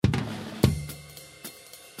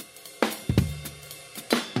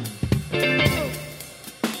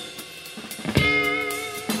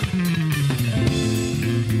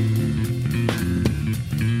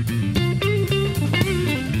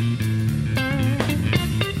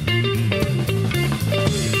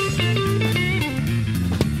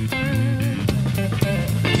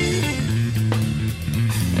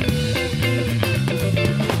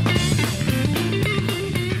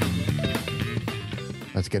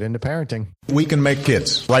get into parenting. We can make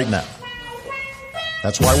kids right now.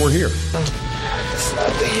 That's why we're here. It's not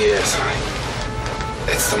the years,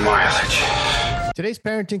 it's the mileage. Today's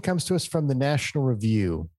parenting comes to us from the National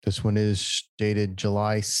Review. This one is dated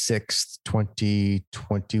July 6th,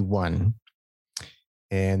 2021.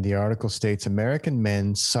 And the article states, American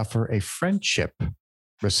men suffer a friendship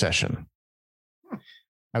recession.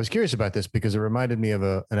 I was curious about this because it reminded me of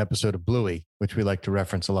an episode of Bluey, which we like to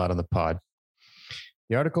reference a lot on the pod.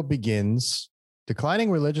 The article begins,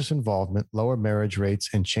 declining religious involvement, lower marriage rates,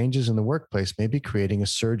 and changes in the workplace may be creating a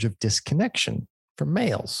surge of disconnection for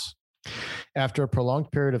males. After a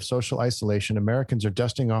prolonged period of social isolation, Americans are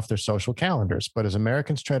dusting off their social calendars. But as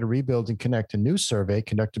Americans try to rebuild and connect, a new survey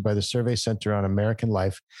conducted by the Survey Center on American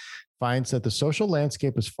Life finds that the social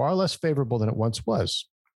landscape is far less favorable than it once was.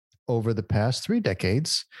 Over the past 3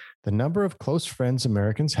 decades, the number of close friends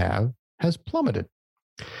Americans have has plummeted.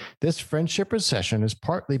 This friendship recession is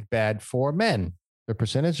partly bad for men. The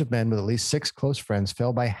percentage of men with at least 6 close friends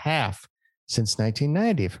fell by half since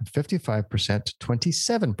 1990, from 55% to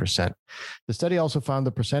 27%. The study also found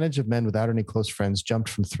the percentage of men without any close friends jumped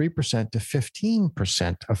from 3% to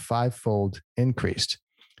 15%, a 5-fold increase.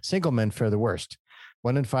 Single men fare the worst.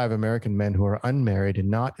 1 in 5 American men who are unmarried and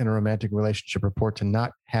not in a romantic relationship report to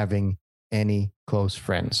not having any close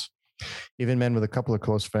friends. Even men with a couple of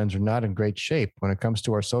close friends are not in great shape. When it comes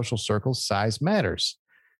to our social circles, size matters.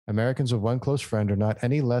 Americans with 1 close friend are not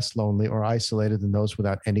any less lonely or isolated than those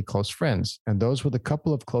without any close friends. And those with a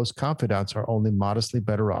couple of close confidants are only modestly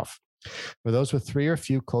better off. For those with 3 or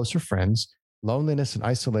few closer friends, loneliness and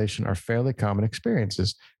isolation are fairly common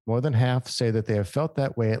experiences. More than half say that they have felt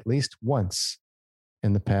that way at least once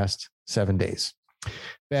in the past 7 days.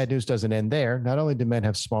 Bad news doesn't end there. Not only do men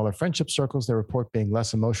have smaller friendship circles, they report being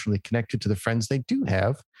less emotionally connected to the friends they do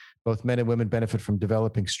have. Both men and women benefit from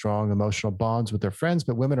developing strong emotional bonds with their friends,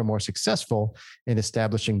 but women are more successful in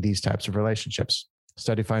establishing these types of relationships.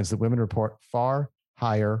 Study finds that women report far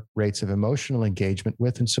higher rates of emotional engagement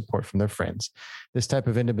with and support from their friends. This type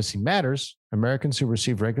of intimacy matters. Americans who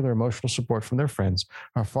receive regular emotional support from their friends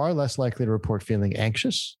are far less likely to report feeling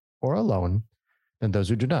anxious or alone than those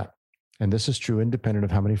who do not. And this is true independent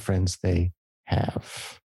of how many friends they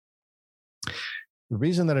have. The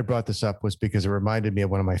reason that I brought this up was because it reminded me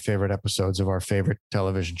of one of my favorite episodes of our favorite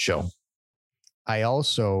television show. I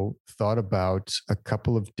also thought about a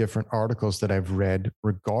couple of different articles that I've read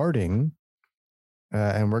regarding,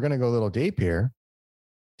 and we're going to go a little deep here,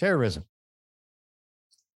 terrorism.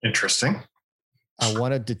 Interesting. I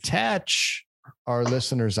want to detach our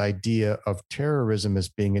listeners' idea of terrorism as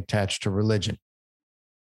being attached to religion.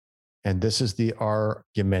 And this is the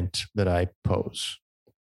argument that I pose.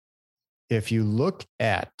 If you look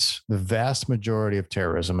at the vast majority of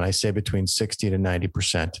terrorism, and I say between 60 to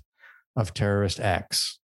 90% of terrorist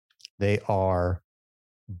acts, they are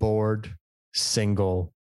bored,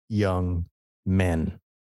 single, young men.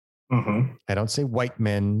 Mm-hmm. I don't say white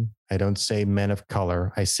men. I don't say men of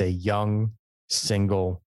color. I say young,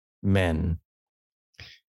 single men.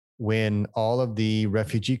 When all of the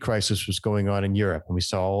refugee crisis was going on in Europe, and we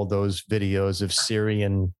saw all those videos of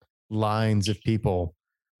Syrian lines of people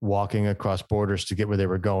walking across borders to get where they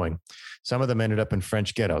were going, some of them ended up in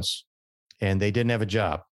French ghettos and they didn't have a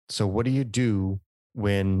job. So what do you do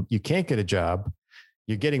when you can't get a job?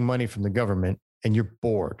 You're getting money from the government and you're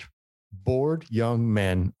bored. Bored young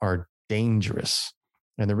men are dangerous.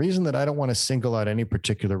 And the reason that I don't want to single out any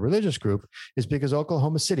particular religious group is because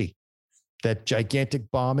Oklahoma City, that gigantic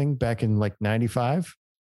bombing back in like 95,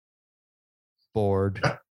 bored,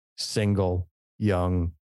 single,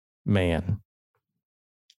 young man.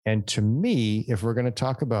 And to me, if we're going to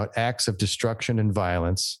talk about acts of destruction and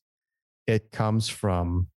violence, it comes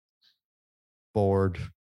from bored,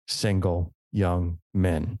 single, young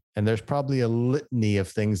men. And there's probably a litany of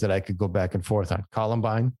things that I could go back and forth on.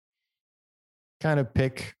 Columbine, kind of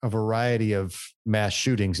pick a variety of mass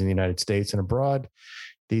shootings in the United States and abroad.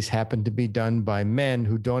 These happen to be done by men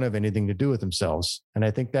who don't have anything to do with themselves. And I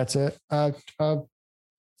think that's a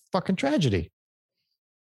fucking tragedy.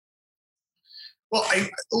 Well,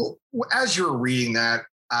 as you were reading that,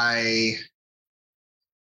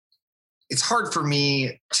 it's hard for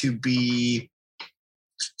me to be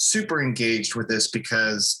super engaged with this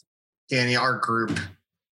because, Danny, our group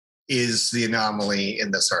is the anomaly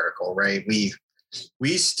in this article, right? We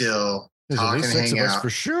still talk and hang out for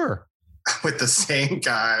sure with the same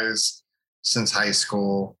guys since high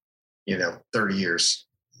school, 30 years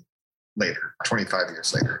later, 25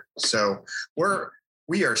 years later. So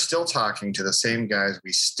we are still talking to the same guys.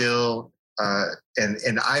 We still,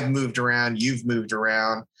 and I've moved around, you've moved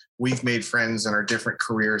around. We've made friends in our different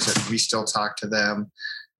careers that we still talk to them.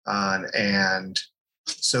 And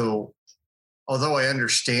so, although I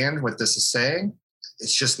understand what this is saying,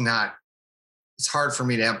 it's just not. It's hard for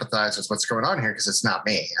me to empathize with what's going on here because it's not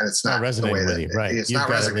me, and it's not resonating the way with that you, right? It's You've not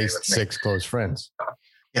got at resonating least with me. 6 close friends.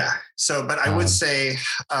 Yeah. So, but I would say,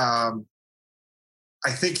 I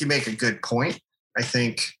think you make a good point. I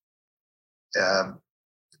think, I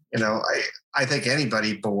think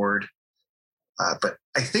anybody bored, but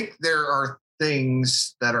I think there are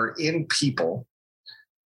things that are in people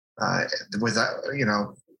with,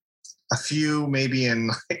 a few maybe in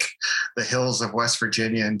like the hills of West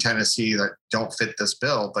Virginia and Tennessee that don't fit this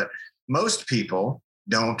bill, but most people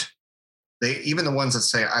don't. Even the ones that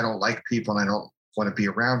say, I don't like people and I don't want to be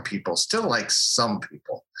around people, still like some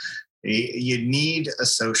people. You need a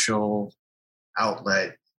social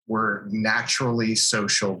outlet. We're naturally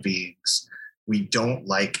social beings. We don't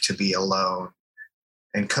like to be alone.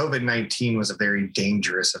 And COVID-19 was a very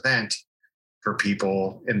dangerous event for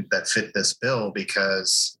people that fit this bill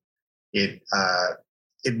because it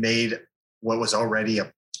made what was already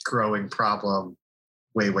a growing problem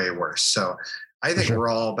way, way worse. So I think we're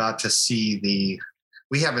all about to see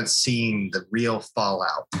we haven't seen the real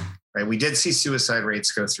fallout, right? We did see suicide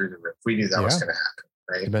rates go through the roof. We knew that was going to happen,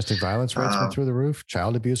 right? Domestic violence rates went through the roof.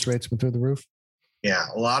 Child abuse rates went through the roof. Yeah,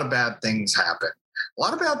 a lot of bad things happen. A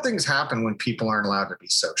lot of bad things happen when people aren't allowed to be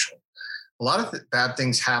social. A lot of bad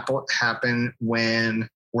things happen when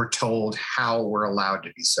we're told how we're allowed to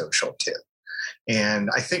be social too. And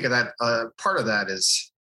I think of that, part of that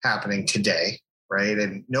is happening today, right?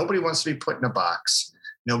 And nobody wants to be put in a box.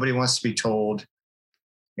 Nobody wants to be told,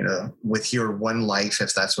 with your one life,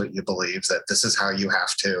 if that's what you believe, that this is how you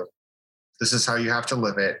have to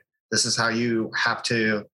live it. This is how you have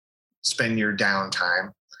to spend your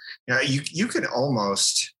downtime. You can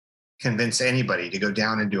almost convince anybody to go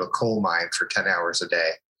down into a coal mine for 10 hours a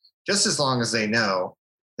day, just as long as they know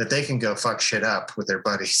that they can go fuck shit up with their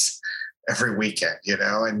buddies every weekend,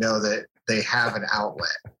 and know that they have an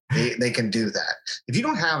outlet. They can do that. If you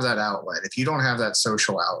don't have that outlet, if you don't have that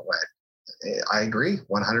social outlet, I agree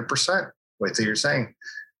 100% with what you're saying.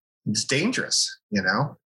 It's dangerous,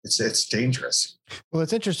 it's dangerous. Well,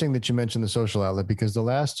 it's interesting that you mentioned the social outlet because the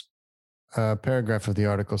last paragraph of the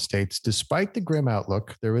article states, despite the grim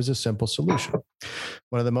outlook, there is a simple solution.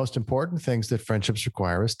 One of the most important things that friendships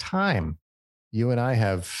require is time. You and I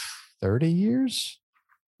have 30 years.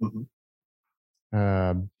 Mm-hmm.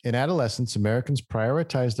 In adolescence, Americans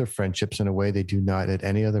prioritize their friendships in a way they do not at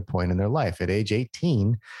any other point in their life. At age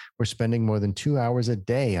 18, we're spending more than 2 hours a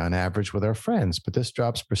day on average with our friends, but this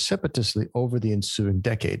drops precipitously over the ensuing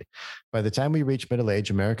decade. By the time we reach middle age,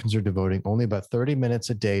 Americans are devoting only about 30 minutes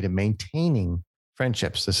a day to maintaining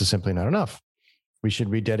friendships. This is simply not enough. We should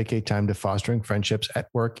rededicate time to fostering friendships at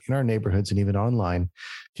work, in our neighborhoods, and even online.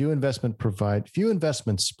 Few investments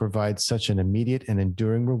provide such an immediate and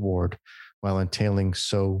enduring reward while entailing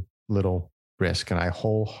so little risk. And I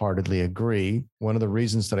wholeheartedly agree. One of the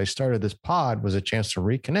reasons that I started this pod was a chance to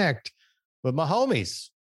reconnect with my homies.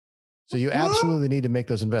 So you absolutely need to make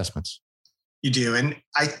those investments. You do. And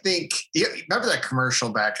I think, remember that commercial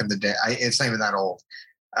back in the day? It's not even that old,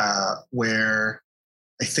 where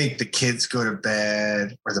I think the kids go to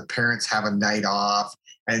bed or the parents have a night off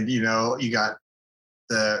and, you got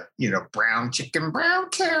the, brown chicken, brown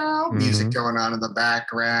cow music going on in the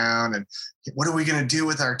background. And what are we going to do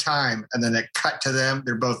with our time? And then it cut to them.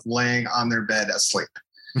 They're both laying on their bed asleep.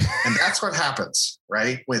 And that's what happens,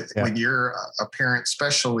 right? When you're a parent,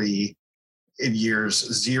 especially in years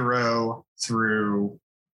 0 through,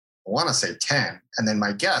 I want to say 10. And then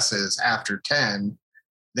my guess is after 10,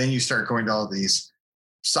 then you start going to all these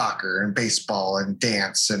soccer and baseball and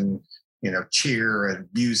dance and, cheer and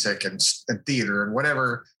music and theater and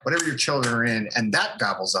whatever your children are in. And that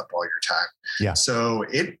gobbles up all your time. Yeah. So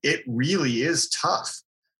it really is tough.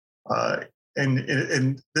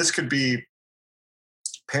 And this could be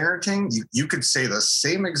parenting. You could say the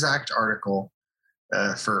same exact article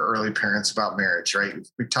for early parents about marriage, right?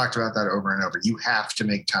 We've talked about that over and over. You have to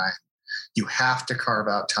make time. You have to carve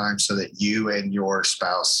out time so that you and your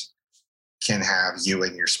spouse can have you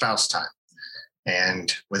and your spouse time.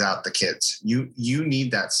 And without the kids, you need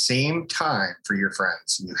that same time for your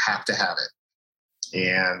friends. You have to have it.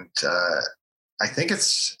 And I think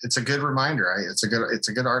it's a good reminder. It's a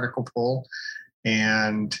good article pull.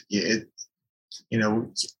 And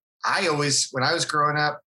I always, when I was growing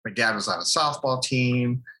up, my dad was on a softball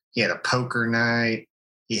team. He had a poker night.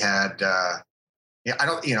 He had, it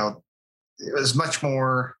was much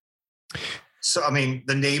more. So,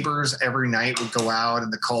 the neighbors every night would go out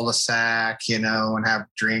in the cul-de-sac, and have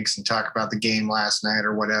drinks and talk about the game last night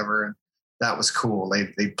or whatever. And that was cool.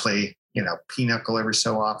 They'd play pinochle every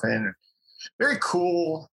so often. Very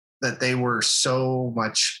cool that they were so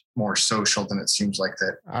much more social than it seems like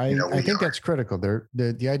that. I think that's critical.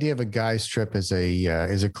 The idea of a guy's trip is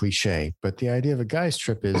a cliche, but the idea of a guy's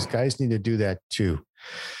trip is guys need to do that too.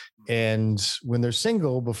 And when they're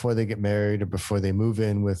single, before they get married or before they move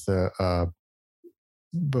in with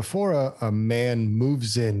before a man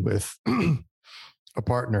moves in with a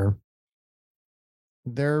partner,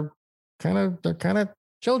 they're kind of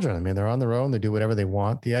children. I mean, they're on their own. They do whatever they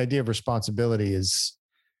want. The idea of responsibility is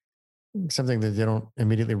something that they don't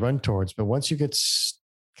immediately run towards. But once you get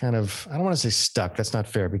I don't want to say stuck. That's not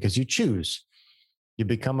fair, because you choose. You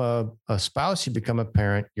become a spouse, you become a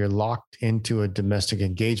parent, you're locked into a domestic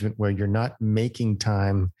engagement where you're not making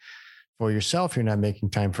time for yourself, you're not making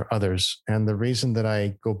time for others. And the reason that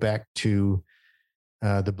I go back to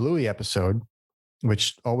the Bluey episode,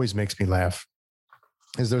 which always makes me laugh,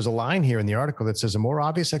 is there's a line here in the article that says a more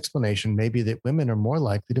obvious explanation may be that women are more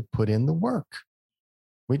likely to put in the work.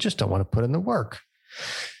 We just don't want to put in the work.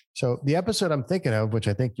 So the episode I'm thinking of, which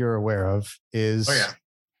I think you're aware of, is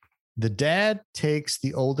the dad takes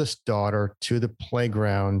the oldest daughter to the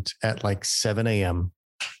playground at like 7 a.m.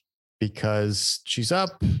 because she's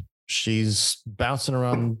up, she's bouncing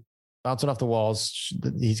off the walls.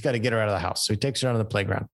 He's got to get her out of the house. So he takes her out on the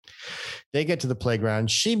playground. They get to the playground.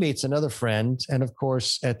 She meets another friend. And of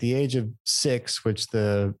course, at the age of 6, which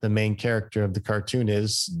the main character of the cartoon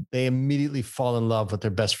is, they immediately fall in love with their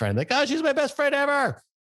best friend. Like, oh, she's my best friend ever.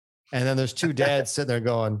 And then there's 2 dads sitting there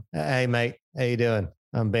going, hey, mate, how you doing?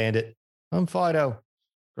 I'm Bandit. I'm Fido.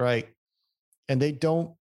 Great. And they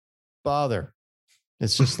don't bother.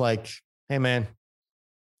 It's just like, hey, man,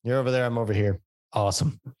 you're over there. I'm over here.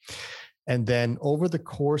 Awesome. And then over the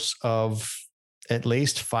course of at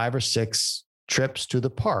least 5 or 6 trips to the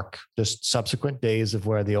park, just subsequent days of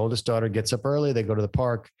where the oldest daughter gets up early, they go to the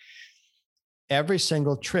park. Every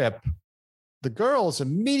single trip, the girls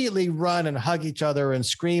immediately run and hug each other and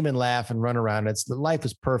scream and laugh and run around. The life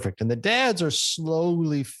is perfect. And the dads are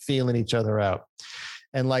slowly feeling each other out.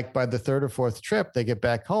 And like by the 3rd or 4th trip, they get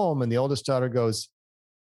back home and the oldest daughter goes,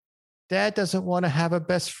 Dad doesn't want to have a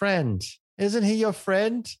best friend. Isn't he your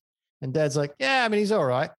friend? And Dad's like, yeah, I mean, he's all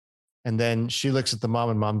right. And then she looks at the mom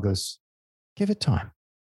and mom goes, give it time.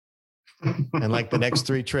 And like the next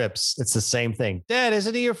 3 trips, it's the same thing. Dad,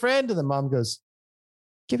 isn't he your friend? And the mom goes,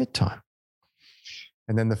 give it time.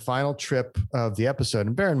 And then the final trip of the episode,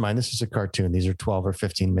 and bear in mind, this is a cartoon. These are 12 or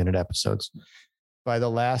 15-minute episodes. By the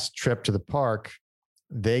last trip to the park,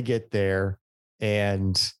 they get there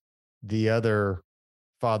and the other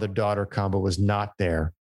father-daughter combo was not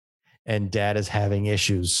there. And Dad is having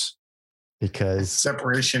issues because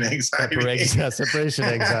separation anxiety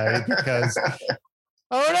because,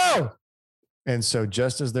 oh no. And so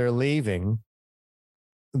just as they're leaving,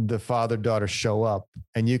 the father-daughter show up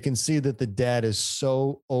and you can see that the dad is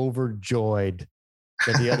so overjoyed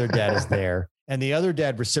that the other dad is there, and the other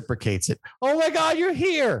dad reciprocates it. Oh my God, you're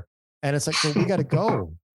here. And it's like, well, we got to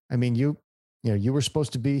go. I mean, you were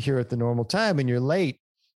supposed to be here at the normal time and you're late.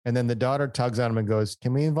 And then the daughter tugs on him and goes,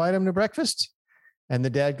 can we invite him to breakfast? And the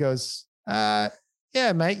dad goes, yeah,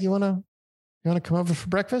 mate, you want to come over for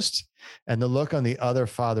breakfast? And the look on the other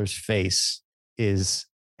father's face is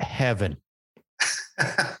heaven.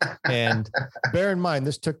 And bear in mind,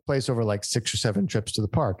 this took place over like 6 or 7 trips to the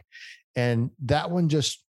park. And that one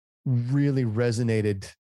just really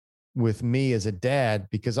resonated with me as a dad,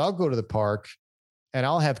 because I'll go to the park and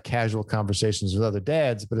I'll have casual conversations with other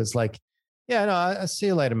dads, but it's like, yeah, no, I see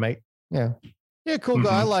you later, mate. Yeah. You're a cool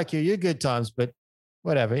guy. I like you. You're good times, but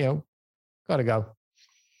whatever, gotta go.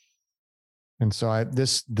 And so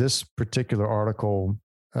this particular article,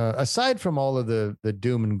 aside from all of the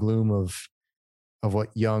doom and gloom of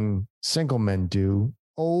what young single men do,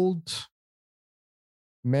 old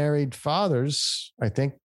married fathers, I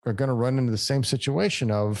think, are going to run into the same situation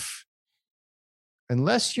of,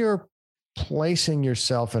 unless you're placing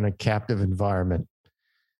yourself in a captive environment,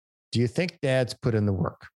 do you think dads put in the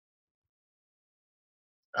work?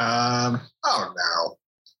 Oh,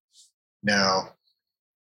 no.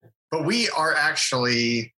 But we are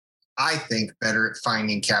actually, I think, better at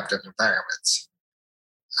finding captive environments.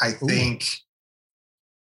 I think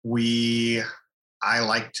I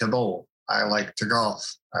like to bowl. I like to golf.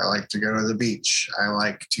 I like to go to the beach. I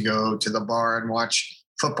like to go to the bar and watch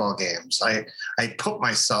football games. I put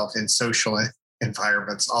myself in social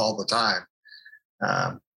environments all the time.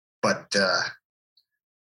 But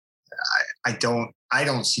I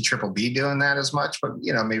don't see Triple B doing that as much, but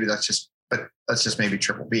maybe that's just maybe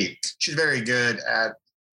Triple B. She's very good at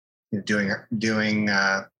doing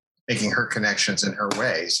making her connections in her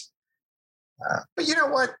ways. But you know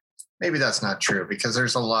what? maybe that's not true because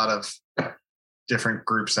there's a lot of different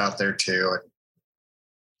groups out there too. And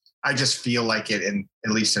I just feel like it,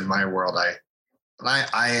 at least in my world,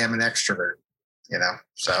 I am an extrovert,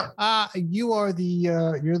 so. You are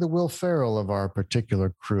you're the Will Ferrell of our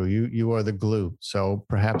particular crew. You are the glue. So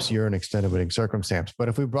perhaps you're an extenuating circumstance. But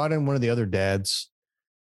if we brought in one of the other dads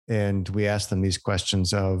and we asked them these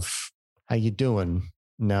questions of how you doing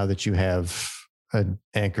now that you have an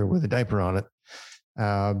anchor with a diaper on it,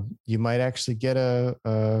 you might actually get a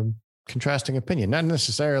contrasting opinion. Not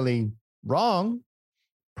necessarily wrong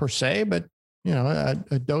per se, but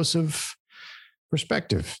a dose of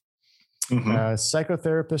perspective. Mm-hmm.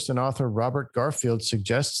 Psychotherapist and author Robert Garfield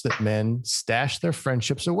suggests that men stash their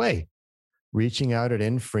friendships away, reaching out at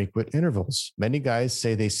infrequent intervals. Many guys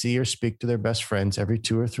say they see or speak to their best friends every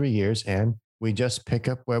 2 or 3 years, and we just pick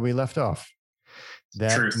up where we left off.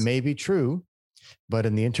 That Truth. may be true, but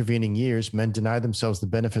in the intervening years, men deny themselves the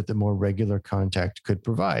benefit that more regular contact could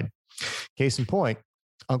provide. Case in point,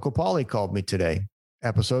 Uncle Paulie called me today,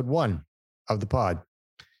 episode 1 of the pod,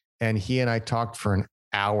 and he and I talked for an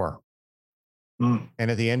hour. Mm. And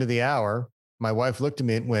at the end of the hour, my wife looked at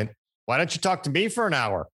me and went, "Why don't you talk to me for an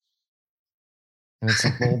hour?" And it's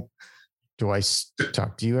like, well, do I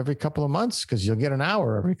talk to you every couple of months? Because you'll get an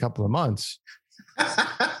hour every couple of months.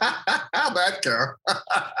 How'd that go?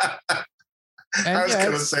 And I was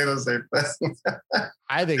going to say the same thing.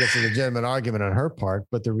 I think it's a legitimate argument on her part,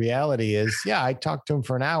 but the reality is, I talked to him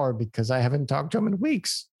for an hour because I haven't talked to him in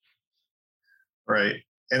weeks. Right.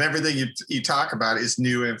 And everything you talk about is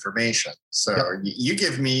new information. So you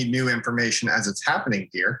give me new information as it's happening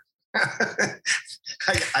here.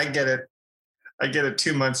 I get it. I get it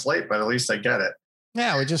 2 months late, but at least I get it.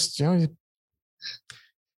 Yeah, we just, it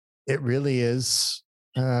really is.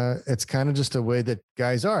 It's kind of just a way that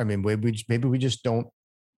guys are. I mean, maybe we don't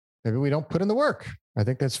put in the work. I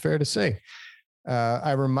think that's fair to say.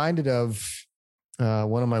 I'm reminded of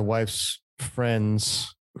one of my wife's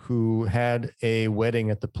friends who had a wedding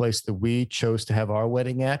at the place that we chose to have our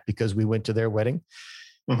wedding at because we went to their wedding.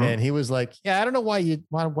 Mm-hmm. And he was like, I don't know why you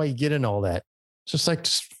get in all that. Just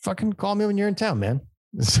fucking call me when you're in town, man.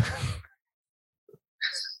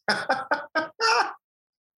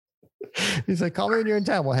 He's like, call me when you're in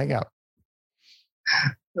town. We'll hang out.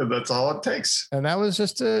 That's all it takes. And that was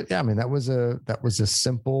just that was a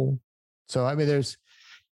simple. So, I mean, there's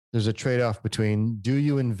a trade-off between do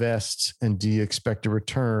you invest and do you expect a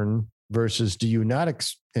return versus do you not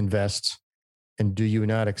invest and do you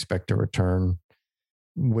not expect a return?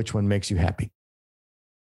 Which one makes you happy?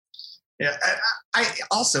 Yeah. I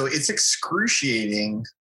also, it's excruciating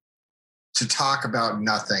to talk about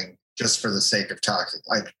nothing just for the sake of talking.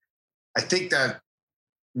 I think that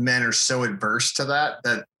men are so adverse to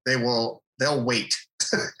that they'll wait.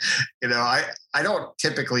 I don't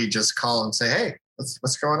typically just call and say, "Hey,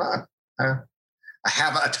 what's going on?" I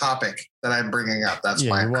have a topic that I'm bringing up. That's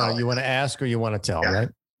why you want to ask or you want to tell, right?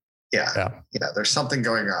 Yeah. There's something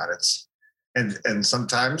going on. And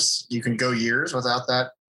sometimes you can go years without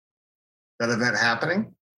that event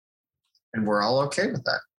happening, and we're all okay with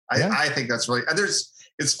that. I think that's really.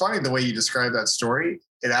 It's funny the way you describe that story.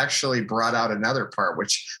 It actually brought out another part,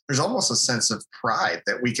 which there's almost a sense of pride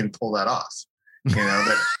that we can pull that off.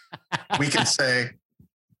 That we can say,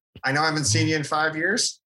 I know I haven't seen you in 5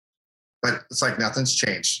 years, but it's like nothing's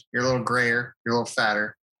changed. You're a little grayer, you're a little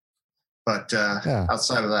fatter. But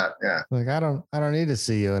outside of that, Like I don't need to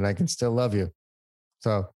see you and I can still love you.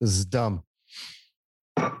 So this is dumb.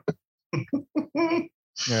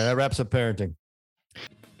 That wraps up parenting.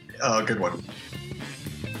 Oh, good one.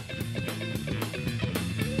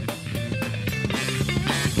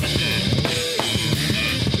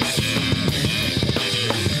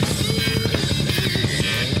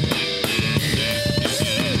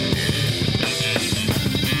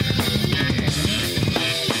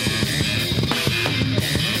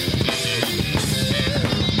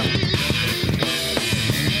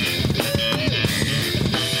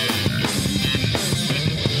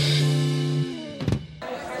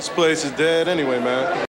 This place is dead anyway, man.